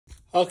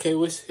Okay,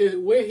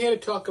 we're here to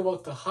talk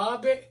about the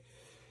Hobbit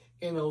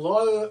and the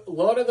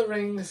Lord of the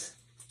Rings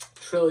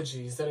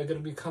trilogies that are going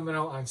to be coming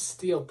out on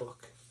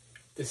Steelbook,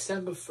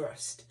 December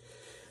 1st.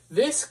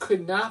 This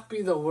could not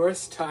be the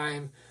worst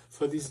time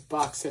for these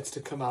box sets to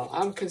come out.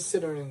 I'm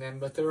considering them,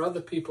 but there are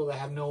other people that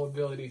have no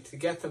ability to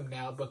get them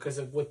now because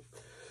of what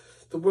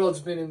the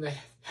world's been in the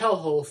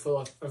hellhole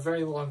for a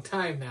very long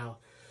time now.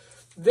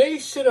 They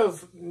should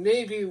have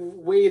maybe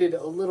waited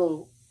a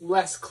little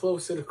less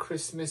closer to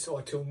Christmas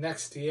or till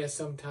next year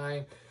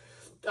sometime.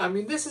 I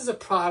mean, this is a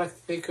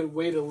product they could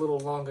wait a little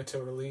longer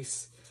to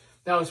release.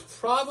 Now, it's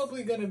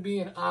probably going to be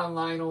an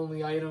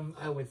online-only item,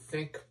 I would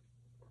think.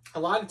 A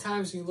lot of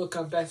times when you look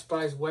on Best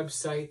Buy's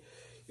website,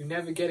 you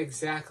never get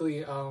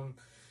exactly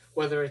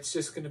whether it's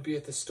just going to be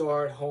at the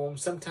store or at home.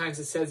 Sometimes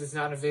it says it's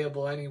not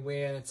available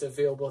anywhere and it's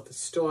available at the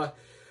store.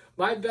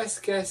 My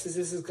best guess is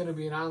this is going to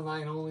be an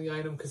online-only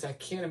item because I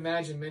can't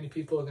imagine many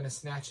people are going to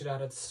snatch it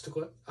out of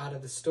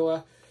the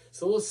store.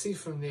 So we'll see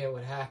from there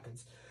what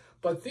happens.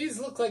 But these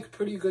look like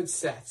pretty good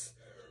sets.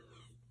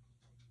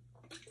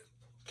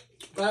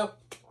 Well,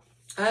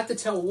 I have to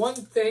tell one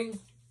thing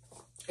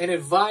and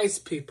advise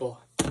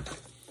people.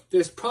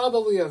 There's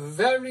probably a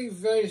very,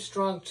 very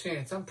strong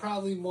chance, I'm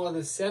probably more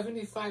than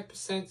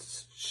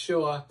 75%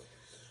 sure,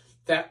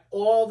 that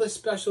all the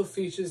special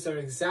features are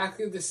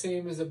exactly the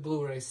same as the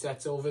Blu-ray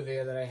sets over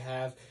there that I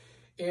have.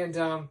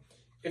 And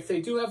if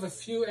they do have a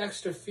few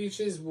extra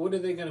features, what are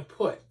they going to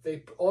put?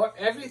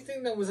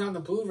 Everything that was on the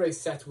Blu-ray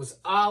sets was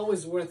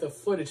hours worth of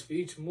footage for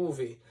each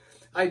movie.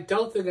 I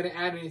doubt they're going to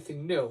add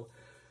anything new.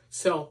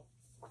 So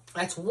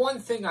that's one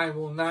thing I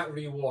will not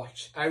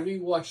rewatch.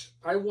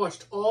 I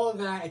watched all of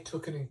that. It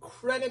took an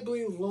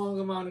incredibly long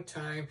amount of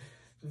time.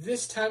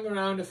 This time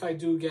around, if I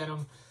do get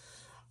them,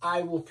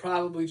 I will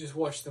probably just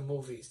watch the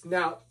movies.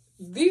 Now,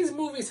 these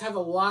movies have a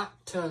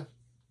lot to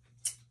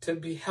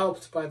be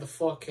helped by the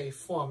 4K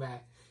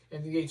format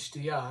and the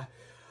HDR.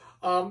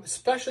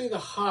 Especially The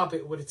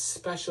Hobbit with its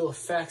special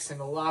effects and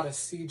a lot of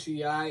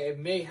CGI. It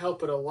may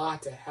help it a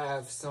lot to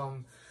have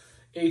some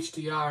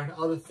HDR and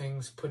other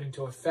things put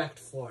into effect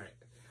for it.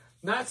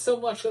 Not so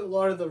much with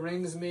Lord of the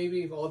Rings,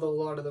 maybe, although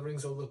Lord of the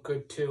Rings will look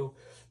good too.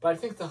 But I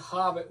think The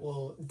Hobbit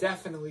will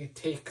definitely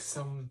take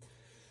some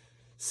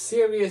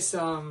serious,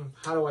 how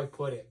do I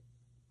put it?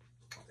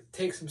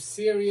 Take some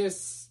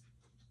serious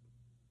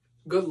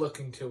good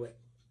looking to it.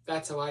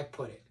 That's how I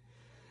put it.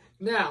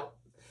 Now,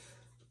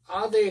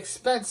 are they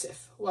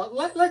expensive? Well,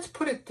 let's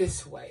put it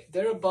this way.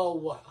 They're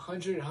about, what,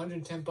 100,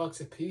 110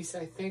 bucks a piece,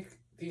 I think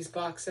these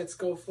box sets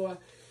go for.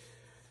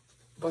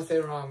 But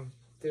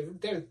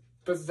they're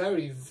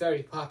very,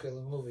 very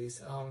popular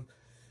movies.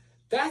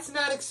 That's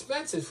not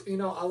expensive. You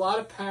know, a lot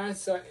of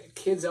parents,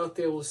 kids out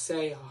there will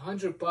say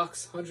 100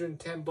 bucks,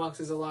 110 bucks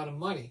is a lot of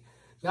money.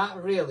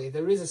 Not really.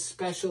 There is a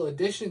special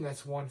edition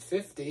that's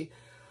 150.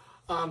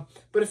 But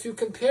if you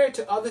compare it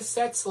to other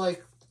sets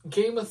like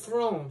Game of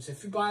Thrones,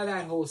 if you buy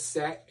that whole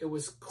set, it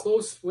was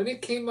close. When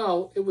it came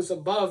out, it was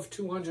above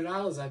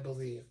 $200, I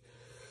believe.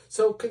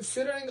 So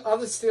considering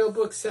other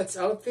Steelbook sets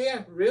out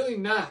there, really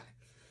not.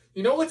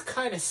 You know what's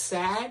kind of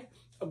sad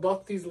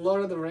about these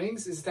Lord of the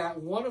Rings is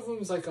that one of them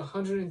is like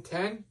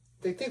 110.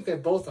 They think they're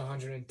both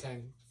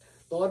 110.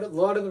 Lord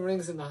of the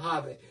Rings and The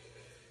Hobbit.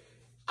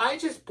 I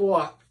just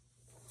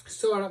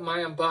saw it at my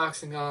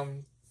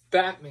unboxing,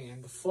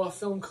 Batman, the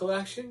 4-film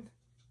collection.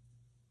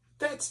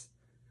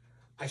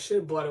 I should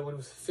have bought it when it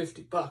was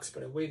 50 bucks,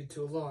 but I waited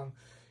too long.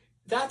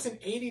 That's an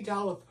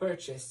 $80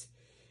 purchase.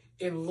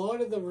 And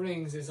Lord of the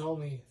Rings is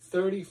only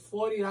 $30,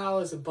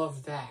 $40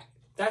 above that.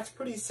 That's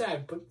pretty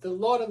sad, but the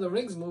Lord of the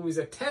Rings movies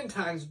are 10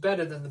 times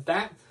better than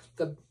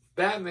the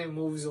Batman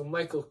movies with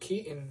Michael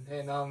Keaton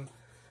and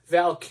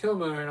Val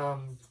Kilmer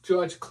and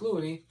George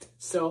Clooney.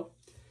 So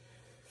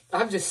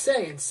I'm just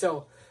saying.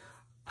 So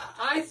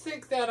I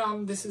think that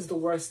this is the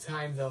worst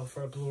time though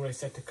for a Blu-ray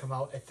set to come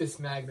out at this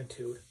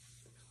magnitude.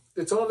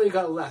 That's all they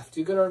got left.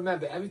 You got to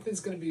remember, everything's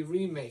going to be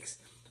remakes,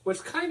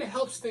 which kind of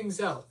helps things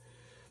out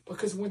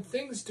because when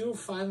things do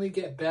finally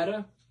get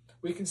better,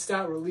 we can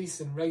start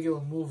releasing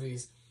regular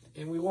movies.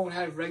 And we won't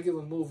have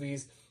regular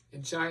movies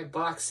and giant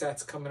box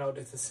sets coming out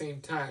at the same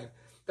time.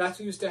 That's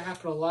what used to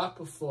happen a lot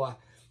before.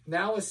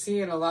 Now we're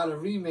seeing a lot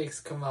of remakes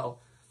come out.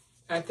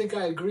 I think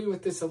I agree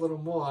with this a little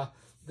more,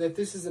 that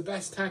this is the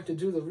best time to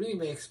do the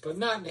remakes, but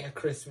not near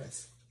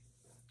Christmas.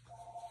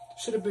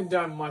 Should have been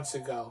done months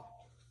ago.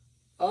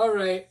 All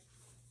right.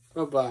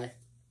 Bye-bye.